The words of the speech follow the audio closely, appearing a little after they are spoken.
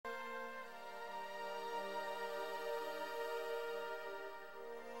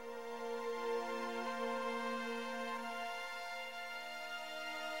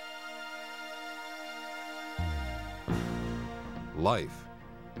life.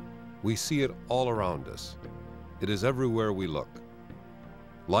 We see it all around us. It is everywhere we look.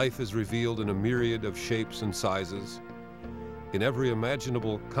 Life is revealed in a myriad of shapes and sizes, in every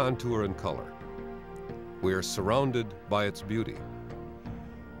imaginable contour and color. We are surrounded by its beauty.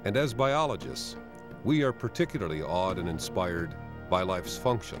 And as biologists, we are particularly awed and inspired by life's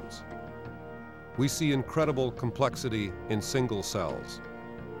functions. We see incredible complexity in single cells,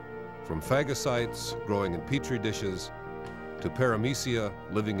 from phagocytes growing in petri dishes to paramecia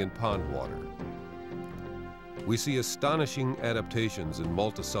living in pond water. We see astonishing adaptations in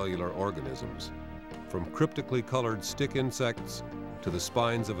multicellular organisms, from cryptically colored stick insects to the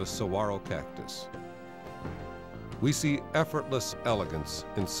spines of a saguaro cactus. We see effortless elegance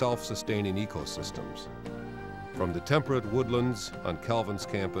in self-sustaining ecosystems, from the temperate woodlands on Calvin's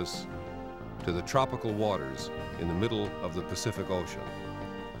campus to the tropical waters in the middle of the Pacific Ocean.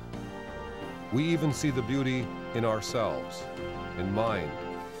 We even see the beauty in ourselves, in mind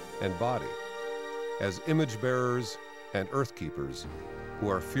and body, as image bearers and earth keepers who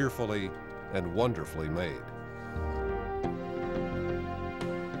are fearfully and wonderfully made.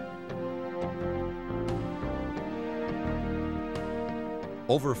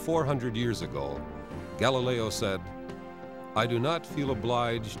 Over 400 years ago, Galileo said, "I do not feel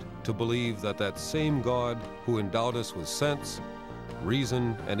obliged to believe that that same God who endowed us with sense,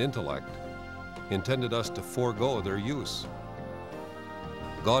 reason, and intellect intended us to forego their use.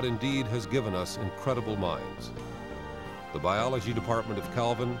 God indeed has given us incredible minds. The biology department of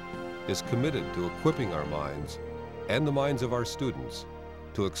Calvin is committed to equipping our minds and the minds of our students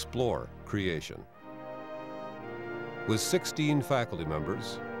to explore creation." With 16 faculty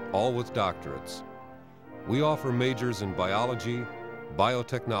members, all with doctorates, we offer majors in biology,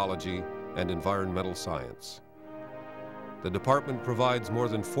 biotechnology, and environmental science. The department provides more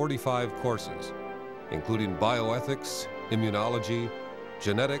than 45 courses, including bioethics, immunology,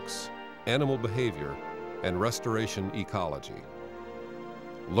 genetics, animal behavior, and restoration ecology.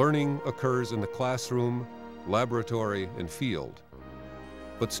 Learning occurs in the classroom, laboratory, and field,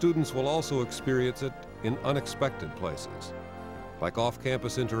 but students will also experience it in unexpected places, like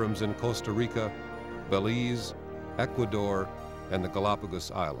off-campus interims in Costa Rica, Belize, Ecuador, and the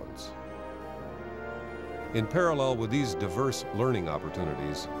Galapagos Islands. In parallel with these diverse learning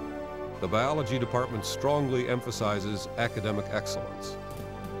opportunities, the biology department strongly emphasizes academic excellence.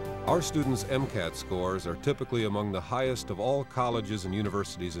 Our students' MCAT scores are typically among the highest of all colleges and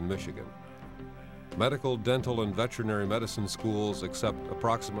universities in Michigan. Medical, dental, and veterinary medicine schools accept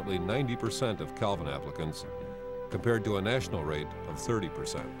approximately 90% of Calvin applicants, compared to a national rate of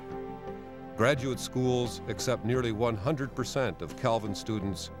 30%. Graduate schools accept nearly 100% of Calvin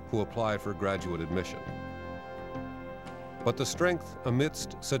students who apply for graduate admission. But the strength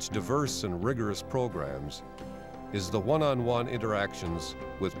amidst such diverse and rigorous programs is the one-on-one interactions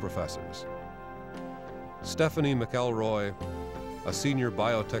with professors. Stephanie McElroy, a senior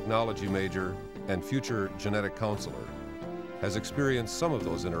biotechnology major and future genetic counselor, has experienced some of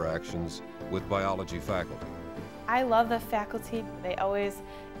those interactions with biology faculty. I love the faculty. They always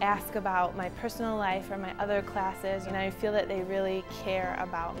ask about my personal life or my other classes, and I feel that they really care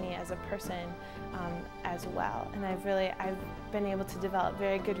about me as a person as well. And I've been able to develop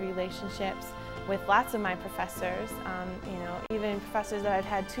very good relationships with lots of my professors. Even professors that I've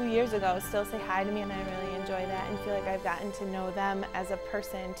had 2 years ago still say hi to me, and I really enjoy that and feel like I've gotten to know them as a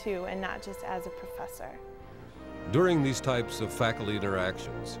person too, and not just as a professor. During these types of faculty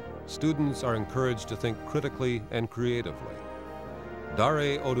interactions, students are encouraged to think critically and creatively.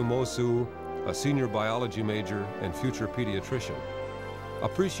 Dare Odumosu, a senior biology major and future pediatrician,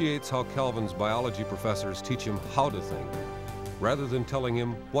 appreciates how Calvin's biology professors teach him how to think, rather than telling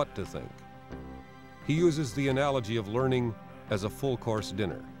him what to think. He uses the analogy of learning as a full-course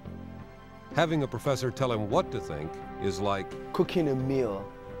dinner. Having a professor tell him what to think is like cooking a meal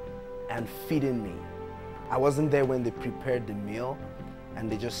and feeding me. I wasn't there when they prepared the meal and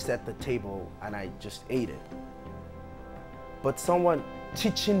they just set the table and I just ate it. But someone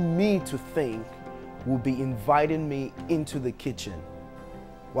teaching me to think will be inviting me into the kitchen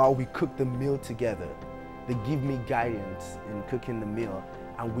while we cook the meal together. They give me guidance in cooking the meal,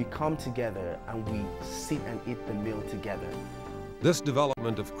 and we come together and we sit and eat the meal together. This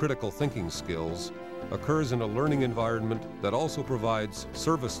development of critical thinking skills occurs in a learning environment that also provides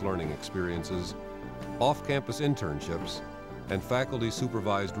service learning experiences, off-campus internships, and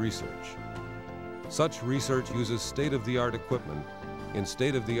faculty-supervised research. Such research uses state-of-the-art equipment in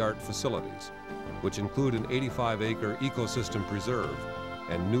state-of-the-art facilities, which include an 85-acre ecosystem preserve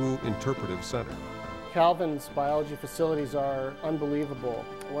and new interpretive center. Calvin's biology facilities are unbelievable.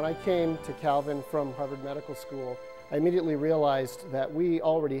 When I came to Calvin from Harvard Medical School, I immediately realized that we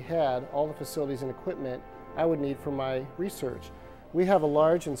already had all the facilities and equipment I would need for my research. We have a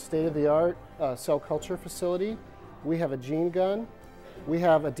large and state-of-the-art cell culture facility. We have a gene gun. We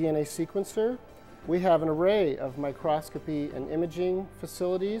have a DNA sequencer. We have an array of microscopy and imaging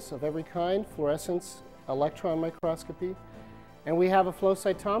facilities of every kind, fluorescence, electron microscopy, and we have a flow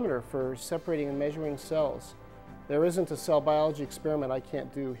cytometer for separating and measuring cells. There isn't a cell biology experiment I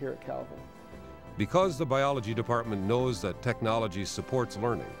can't do here at Calvin. Because the biology department knows that technology supports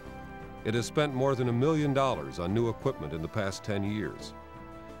learning, it has spent more than $1 million on new equipment in the past 10 years.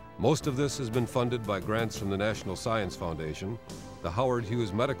 Most of this has been funded by grants from the National Science Foundation, the Howard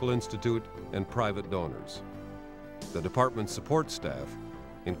Hughes Medical Institute, and private donors. The department's support staff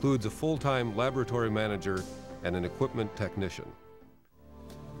includes a full-time laboratory manager and an equipment technician.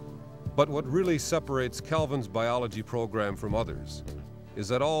 But what really separates Calvin's biology program from others is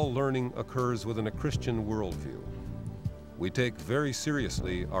that all learning occurs within a Christian worldview. We take very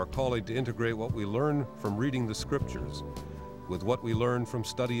seriously our calling to integrate what we learn from reading the scriptures with what we learn from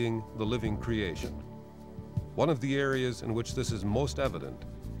studying the living creation. One of the areas in which this is most evident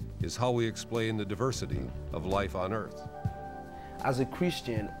is how we explain the diversity of life on earth. As a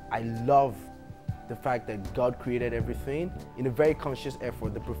Christian, I love the fact that God created everything. In a very conscious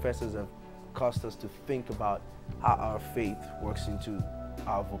effort, the professors have caused us to think about how our faith works into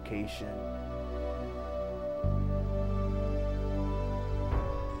our vocation.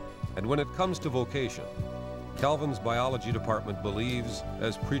 And when it comes to vocation, Calvin's biology department believes,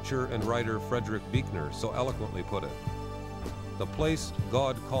 as preacher and writer Frederick Buechner so eloquently put it, the place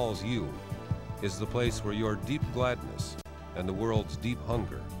God calls you is the place where your deep gladness and the world's deep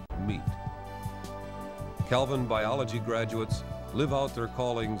hunger meet. Calvin biology graduates live out their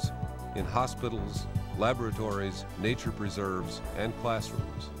callings in hospitals, laboratories, nature preserves, and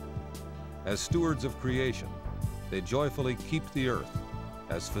classrooms. As stewards of creation, they joyfully keep the earth.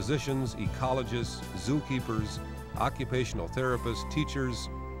 As physicians, ecologists, zookeepers, occupational therapists, teachers,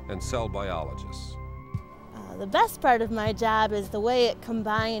 and cell biologists. The best part of my job is the way it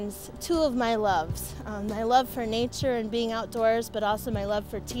combines two of my loves. My love for nature and being outdoors, but also my love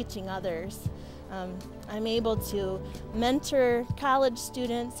for teaching others. I'm able to mentor college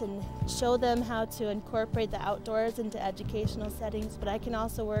students and show them how to incorporate the outdoors into educational settings, but I can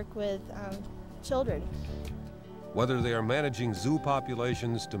also work with children. Whether they are managing zoo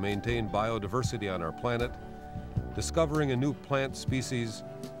populations to maintain biodiversity on our planet, discovering a new plant species,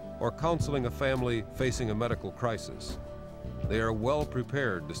 or counseling a family facing a medical crisis, they are well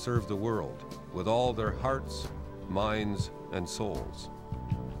prepared to serve the world with all their hearts, minds, and souls.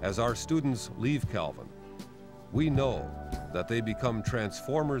 As our students leave Calvin, we know that they become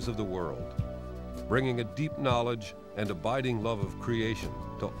transformers of the world, bringing a deep knowledge and abiding love of creation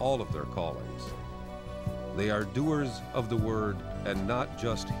to all of their callings. They are doers of the word and not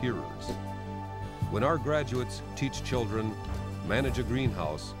just hearers. When our graduates teach children, manage a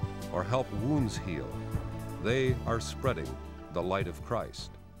greenhouse, or help wounds heal, they are spreading the light of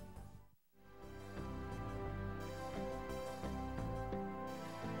Christ.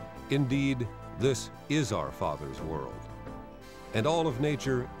 Indeed, this is our Father's world, and all of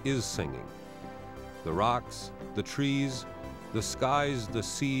nature is singing. The rocks, the trees, the skies, the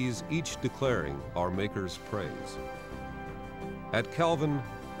seas, each declaring our Maker's praise. At Calvin,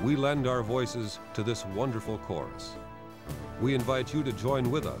 we lend our voices to this wonderful chorus. We invite you to join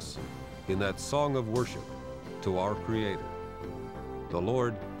with us in that song of worship to our Creator. The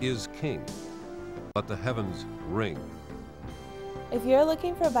Lord is King. Let the heavens ring. If you're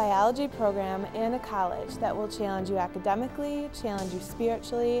looking for a biology program and a college that will challenge you academically, challenge you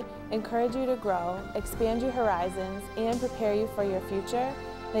spiritually, encourage you to grow, expand your horizons, and prepare you for your future,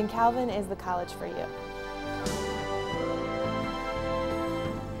 then Calvin is the college for you.